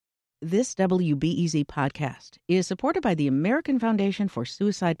This WBEZ podcast is supported by the American Foundation for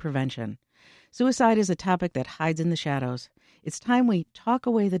Suicide Prevention. Suicide is a topic that hides in the shadows. It's time we talk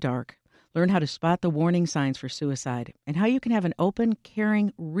away the dark, learn how to spot the warning signs for suicide, and how you can have an open,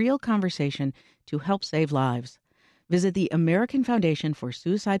 caring, real conversation to help save lives. Visit the American Foundation for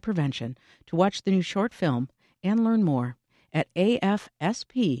Suicide Prevention to watch the new short film and learn more at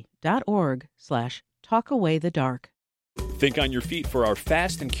afsp.org/talkawaythedark. Think on your feet for our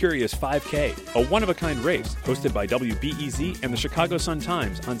Fast and Curious 5K, a one-of-a-kind race hosted by WBEZ and the Chicago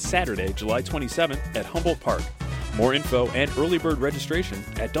Sun-Times on Saturday, July 27th at Humboldt Park. More info and early bird registration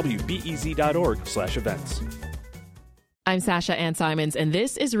at wbez.org/events. I'm Sasha Ann Simons, and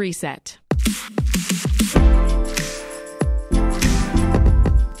this is Reset.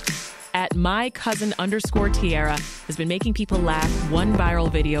 At @mycousin_Tiara has been making people laugh one viral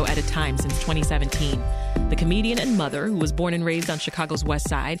video at a time since 2017. The comedian and mother, who was born and raised on Chicago's West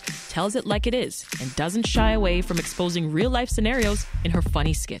Side, tells it like it is and doesn't shy away from exposing real-life scenarios in her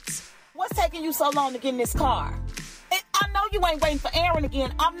funny skits. What's taking you so long to get in this car? I know you ain't waiting for Aaron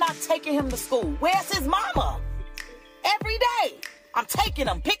again. I'm not taking him to school. Where's his mama? Every day. I'm taking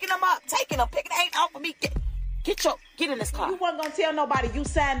him, picking him up, taking him, picking ain't out for me. Get in this car. You wasn't gonna tell nobody you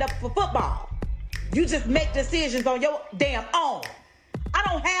signed up for football. You just make decisions on your damn own. I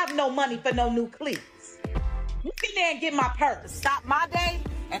don't have no money for no new cleats. You get there and get my purse. Stop my day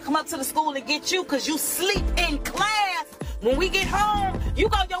and come up to the school and get you because you sleep in class. When we get home, you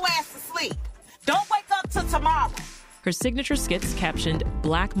go your ass to sleep. Don't wake up till tomorrow. Her signature skits, captioned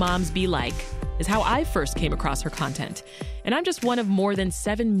 "Black Moms Be Like," is how I first came across her content. And I'm just one of more than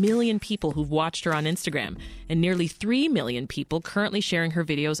 7 million people who've watched her on Instagram, and nearly 3 million people currently sharing her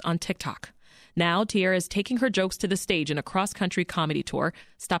videos on TikTok. Now, Tiara is taking her jokes to the stage in a cross-country comedy tour,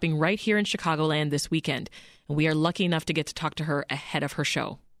 stopping right here in Chicagoland this weekend. And we are lucky enough to get to talk to her ahead of her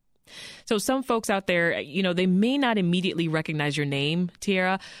show. So some folks out there, they may not immediately recognize your name,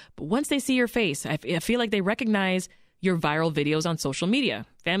 Tiara, but once they see your face, I feel like they recognize your viral videos on social media.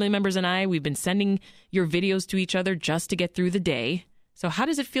 Family members and I, we've been sending your videos to each other just to get through the day. So how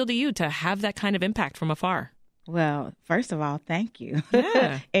does it feel to you to have that kind of impact from afar? Well, first of all, thank you.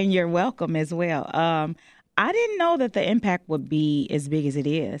 Yeah. And you're welcome as well. I didn't know that the impact would be as big as it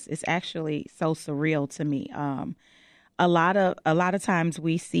is. It's actually so surreal to me. A lot of times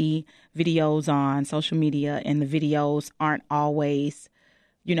we see videos on social media and the videos aren't always,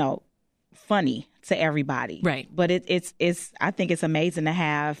 funny to everybody. Right. But it's I think it's amazing to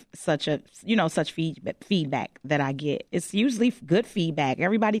have such feedback that I get. It's usually good feedback.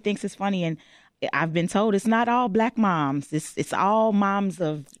 Everybody thinks it's funny, and I've been told it's not all black moms. It's all moms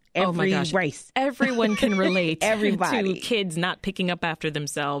of every race. Everyone can relate Everybody. to kids not picking up after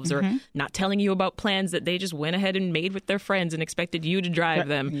themselves or not telling you about plans that they just went ahead and made with their friends and expected you to drive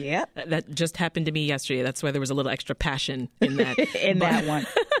them. Yep. That just happened to me yesterday. That's why there was a little extra passion in that. That one.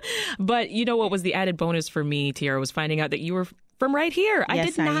 But you know what was the added bonus for me, Tiara, was finding out that you were from right here. Yes, I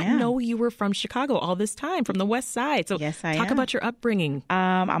did not know you were from Chicago all this time, from the West Side. So yes, I talk am. about your upbringing.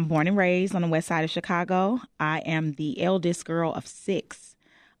 I'm born and raised on the West Side of Chicago. I am the eldest girl of 6.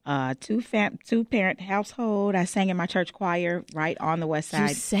 Two-parent household. I sang in my church choir right on the West Side.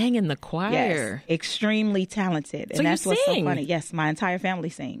 You sang in the choir. Yes, extremely talented. So and that's you what's sing. so funny. Yes, my entire family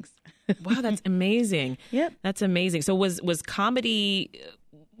sings. Wow, that's amazing. Yep. That's amazing. So was comedy,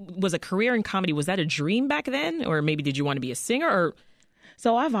 was a career in comedy, was that a dream back then? Or maybe did you want to be a singer? Or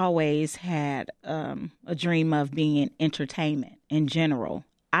So I've always had a dream of being in entertainment in general.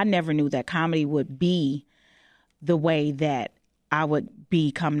 I never knew that comedy would be the way that I would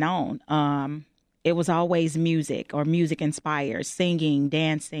become known. It was always music or music inspired, singing,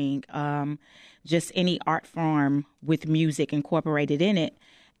 dancing, just any art form with music incorporated in it.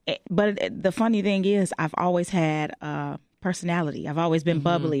 But the funny thing is, I've always had personality. I've always been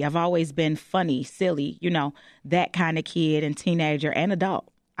bubbly. I've always been funny, silly, that kind of kid and teenager and adult.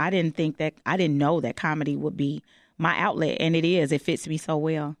 I didn't know that comedy would be my outlet, and it is. It fits me so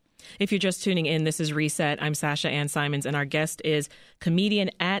well. If you're just tuning in, this is Reset. I'm Sasha Ann Simons, and our guest is comedian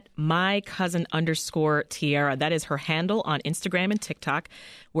at @mycousin_Tiara. That is her handle on Instagram and TikTok,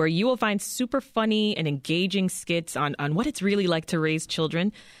 where you will find super funny and engaging skits on what it's really like to raise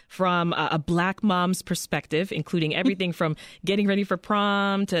children from a black mom's perspective, including everything from getting ready for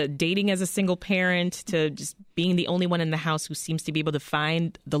prom to dating as a single parent to just being the only one in the house who seems to be able to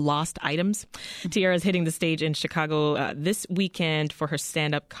find the lost items. Tiara is hitting the stage in Chicago this weekend for her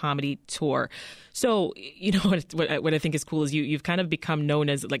stand-up comedy tour. So, what I think is cool is you've kind of become known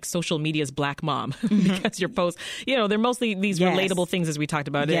as like social media's black mom because your posts, they're mostly these relatable things, as we talked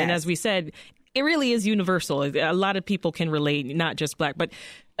about. Yes. And as we said, it really is universal. A lot of people can relate, not just Black. But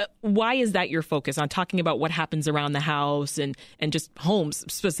why is that your focus on talking about what happens around the house and just homes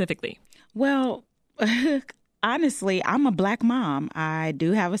specifically? Well, honestly, I'm a Black mom. I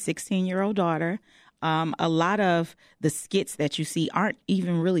do have a 16-year-old daughter. A lot of the skits that you see aren't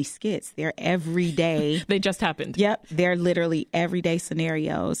even really skits. They're everyday. They just happened. Yep. They're literally everyday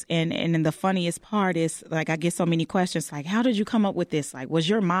scenarios. And then the funniest part is, like, I get so many questions like, how did you come up with this? Like, was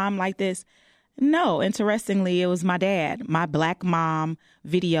your mom like this? No, interestingly, it was my dad. My Black mom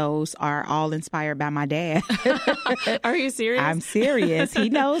videos are all inspired by my dad. Are you serious? I'm serious. He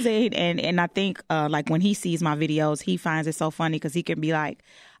knows it. And I think like when he sees my videos, he finds it so funny because he can be like,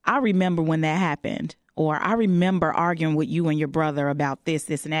 I remember when that happened, or I remember arguing with you and your brother about this,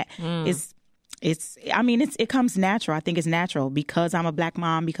 and that. It comes natural. I think it's natural because I'm a Black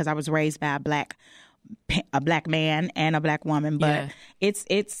mom, because I was raised by a black man and a Black woman, but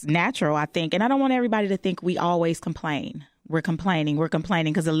it's natural, I think. And I don't want everybody to think we always complain. We're complaining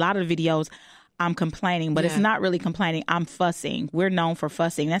because a lot of the videos I'm complaining, but it's not really complaining. I'm fussing. We're known for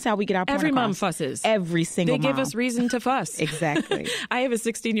fussing. That's how we get our point Every across. mom fusses. Every single mom. They give us reason to fuss. Exactly. I have a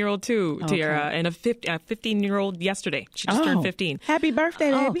 16-year-old too, Tiara, and a 15-year-old yesterday. She just turned 15. Happy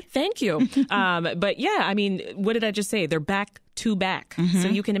birthday, baby. Thank you. But yeah, I mean, what did I just say? They're back to back. So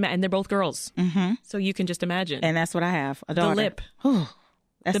you can imagine, and they're both girls. So you can just imagine. And that's what I have, a daughter. The lip.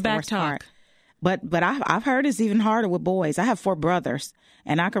 That's the back worst talk. part. But I've heard it's even harder with boys. I have 4 brothers,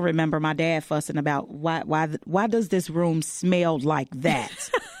 and I can remember my dad fussing about why does this room smell like that?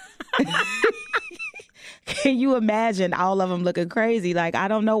 Can you imagine all of them looking crazy? Like, I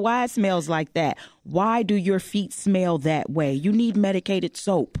don't know why it smells like that. Why do your feet smell that way? You need medicated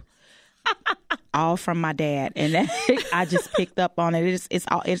soap. All from my dad, and I just picked up on it.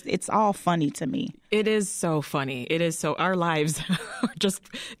 It's all funny to me. It is so funny. It is so. Our lives are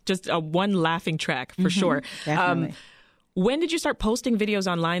just a one laughing track for sure. Definitely. When did you start posting videos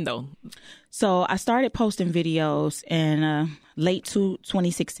online, though? So I started posting videos in late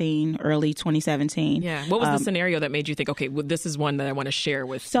 2016, early 2017. Yeah. What was the scenario that made you think, okay, well, this is one that I want to share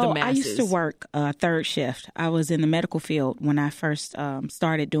with the masses? So I used to work third shift. I was in the medical field when I first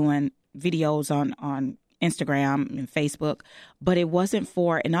started doing videos on Instagram and Facebook, but it wasn't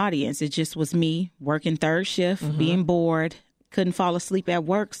for an audience. It just was me working third shift, being bored, couldn't fall asleep at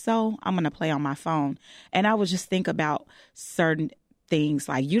work, so I'm going to play on my phone. And I would just think about certain things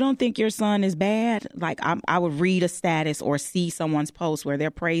like, you don't think your son is bad? Like, I would read a status or see someone's post where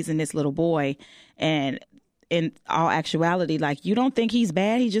they're praising this little boy, and in all actuality, like, you don't think he's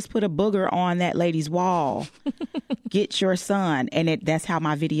bad? He just put a booger on that lady's wall. Get your son. And that's how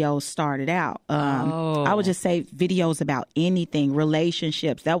my videos started out. I would just say videos about anything,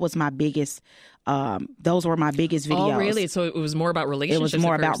 relationships. That was my biggest, those were my biggest videos. Oh, really? So it was more about relationships? It was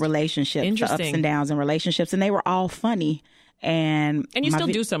more about relationships, the ups and downs in relationships. And they were all funny. And you still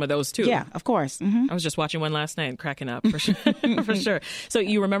do some of those, too. Yeah, of course. I was just watching one last night and cracking up, for sure. For sure. So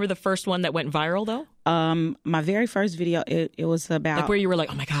you remember the first one that went viral, though? My very first video, it was about... Like where you were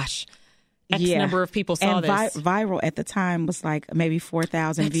like, oh, my gosh, X number of people saw this. Viral at the time was like maybe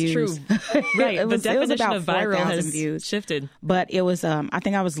 4,000 views. That's true. Right. The definition of viral has views. Shifted. But it was, I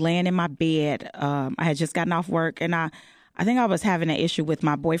think I was laying in my bed. I had just gotten off work, and I think I was having an issue with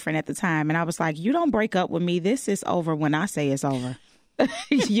my boyfriend at the time, and I was like, you don't break up with me. This is over when I say it's over.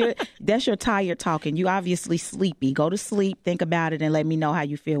 That's your tired talking. You obviously sleepy. Go to sleep, think about it, and let me know how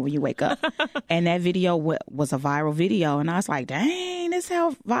you feel when you wake up. And that video was a viral video, and I was like, dang, this is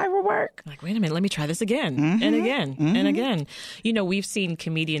how viral work. Like, wait a minute, let me try this again and again and again. You know, we've seen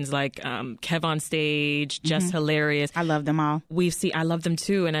comedians like Kev on Stage, Just Hilarious. I love them all. I love them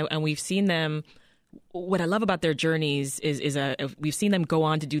too, and we've seen them. What I love about their journeys is we've seen them go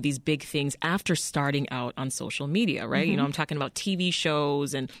on to do these big things after starting out on social media, right? You know, I'm talking about TV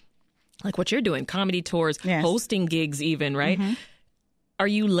shows and like what you're doing, comedy tours, hosting gigs even, right? Are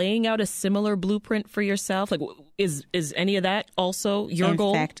you laying out a similar blueprint for yourself? Like, is any of that also your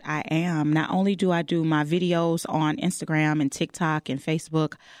goal? In fact, I am. Not only do I do my videos on Instagram and TikTok and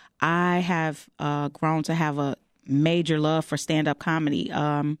Facebook, I have grown to have a major love for stand-up comedy.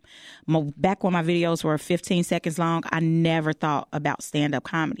 Back when my videos were 15 seconds long, I never thought about stand-up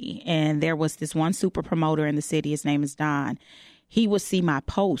comedy. And there was this one super promoter in the city. His name is Don. He would see my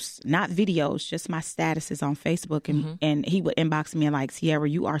posts, not videos, just my statuses on Facebook. And he would inbox me and like, Sierra,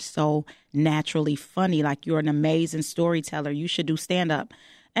 you are so naturally funny. Like, you're an amazing storyteller. You should do stand-up.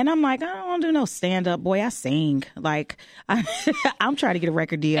 And I'm like, I don't want to do no stand-up, boy. I sing. Like, I'm trying to get a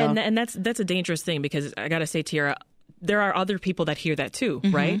record deal. And that's a dangerous thing, because I got to say, Tiara, there are other people that hear that too,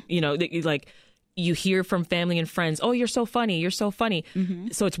 right? You know, like, you hear from family and friends, oh, you're so funny, you're so funny.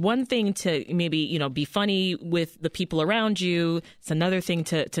 So it's one thing to maybe, be funny with the people around you. It's another thing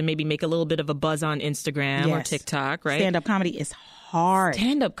to maybe make a little bit of a buzz on Instagram or TikTok, right? Stand-up comedy is hard.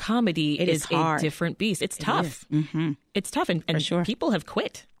 Stand-up comedy is a different beast. It's tough. It's tough, and sure. People have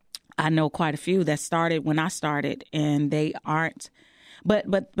quit. I know quite a few that started when I started, and they aren't. But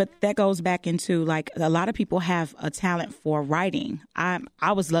that goes back into, like, a lot of people have a talent for writing.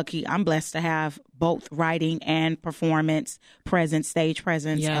 I was lucky. I'm blessed to have both writing and performance, presence, stage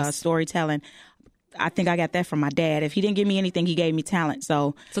presence, storytelling. I think I got that from my dad. If he didn't give me anything, he gave me talent.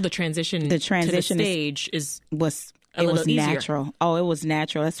 So the transition to the stage was natural. Easier. Oh, it was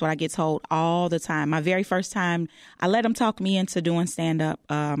natural. That's what I get told all the time. My very first time, I let him talk me into doing stand-up.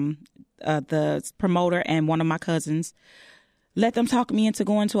 The promoter and one of my cousins let them talk me into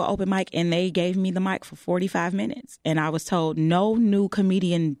going to an open mic, and they gave me the mic for 45 minutes. And I was told no new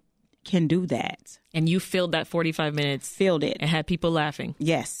comedian can do that. And you filled that 45 minutes. Filled it. And had people laughing.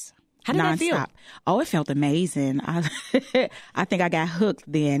 Yes. How did that feel? Oh, it felt amazing. I think I got hooked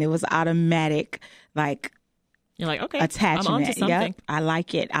then. It was automatic, like, you're like, okay, attachment. I'm onto something. Yep, I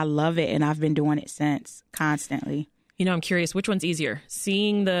like it. I love it. And I've been doing it since, constantly. I'm curious, which one's easier?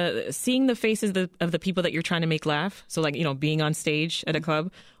 Seeing the faces of the people that you're trying to make laugh, so like, being on stage at a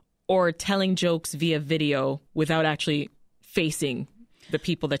club, or telling jokes via video without actually facing the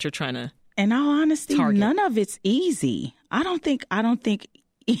people that you're trying to In all honesty, target. None of it's easy. I don't think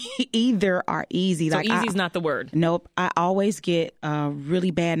either are easy. So like, easy is not the word. Nope. I always get really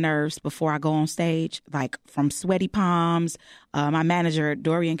bad nerves before I go on stage, like from sweaty palms. My manager,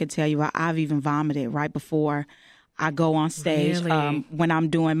 Dorian, can tell you I've even vomited right before I go on stage. Really? When I'm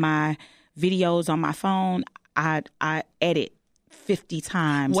doing my videos on my phone, I edit 50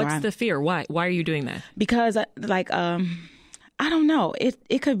 times. What's the fear? Why are you doing that? Because I don't know.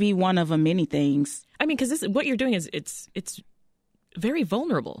 It could be one of many things. I mean, because what you're doing is it's very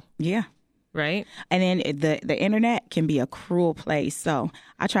vulnerable. Yeah. Right. And then the internet can be a cruel place. So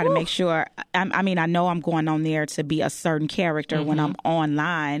I try to make sure. I know I'm going on there to be a certain character when I'm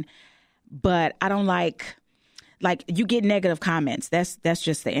online, but I don't like you get negative comments. That's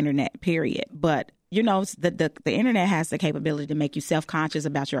just the internet, period. But the internet has the capability to make you self-conscious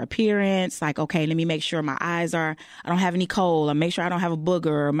about your appearance. Like, okay, let me make sure I don't have any cold, or make sure I don't have a booger,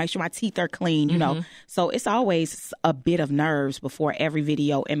 or make sure my teeth are clean, So it's always a bit of nerves before every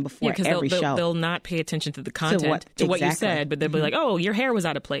video and before every show. They'll not pay attention to the content, to what you said, but they'll be like, oh, your hair was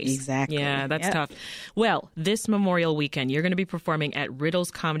out of place. Exactly. Yeah, that's tough. Well, this Memorial weekend, you're going to be performing at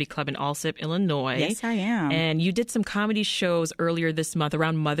Riddles Comedy Club in Allsip, Illinois. Yes, I am. And you did some comedy shows earlier this month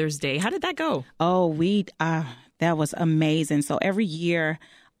around Mother's Day. How did that go? Oh, that was amazing. So every year,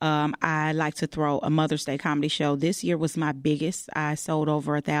 I like to throw a Mother's Day comedy show. This year was my biggest. I sold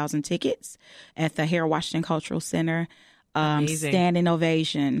over 1,000 tickets at the Harold Washington Cultural Center. Standing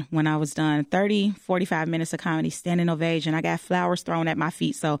ovation when I was done. 45 minutes of comedy, standing ovation. I got flowers thrown at my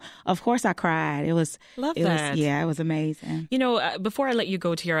feet. So, of course, I cried. It was amazing. Before I let you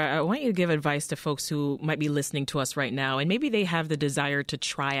go, Tiara, I want you to give advice to folks who might be listening to us right now, and maybe they have the desire to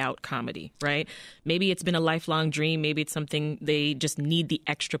try out comedy, right? Maybe it's been a lifelong dream. Maybe it's something they just need the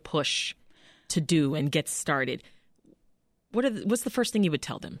extra push to do and get started. What's the first thing you would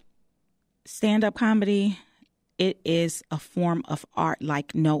tell them? Stand-up comedy. It is a form of art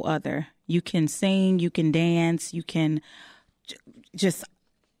like no other. You can sing, you can dance, you can just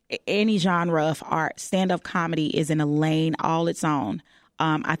any genre of art. Stand-up comedy is in a lane all its own.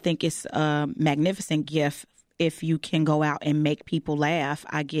 I think it's a magnificent gift if you can go out and make people laugh.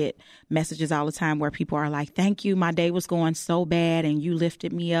 I get messages all the time where people are like, thank you, my day was going so bad and you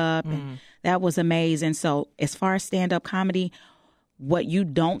lifted me up. And that was amazing. So as far as stand-up comedy, what you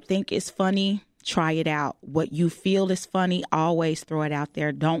don't think is funny, try it out. What you feel is funny, always throw it out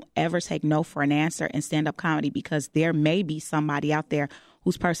there. Don't ever take no for an answer in stand-up comedy, because there may be somebody out there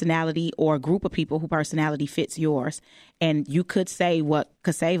whose personality, or a group of people whose personality fits yours. And you could say what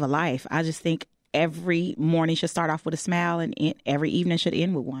could save a life. I just think every morning should start off with a smile, and every evening should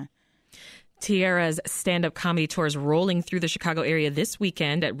end with one. Tiara's stand-up comedy tour is rolling through the Chicago area this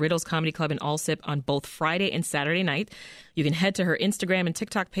weekend at Riddles Comedy Club in Allsip on both Friday and Saturday night. You can head to her Instagram and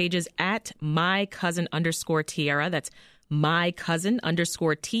TikTok pages at mycousin_Tiara. That's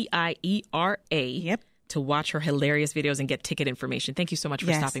mycousin_TIERA. Yep. To watch her hilarious videos and get ticket information. Thank you so much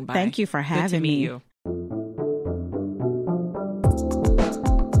for stopping by. Thank you for having Good to meet me. you.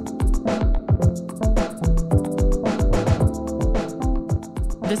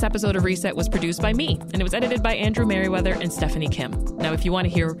 This episode of Reset was produced by me, and it was edited by Andrew Merriweather and Stephanie Kim. Now, if you want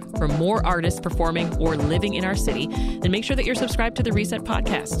to hear from more artists performing or living in our city, then make sure that you're subscribed to the Reset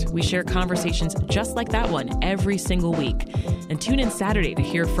podcast. We share conversations just like that one every single week. And tune in Saturday to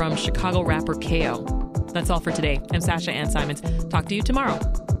hear from Chicago rapper KO. That's all for today. I'm Sasha Ann Simons. Talk to you tomorrow.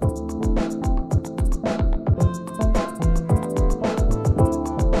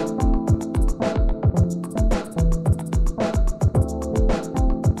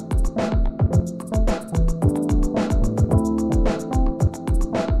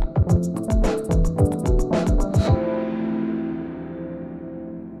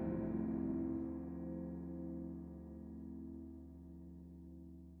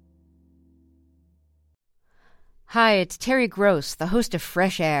 Hi, it's Terry Gross, the host of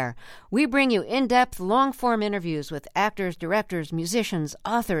Fresh Air. We bring you in-depth, long-form interviews with actors, directors, musicians,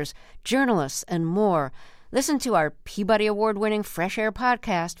 authors, journalists, and more. Listen to our Peabody Award-winning Fresh Air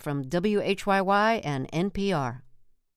podcast from WHYY and NPR.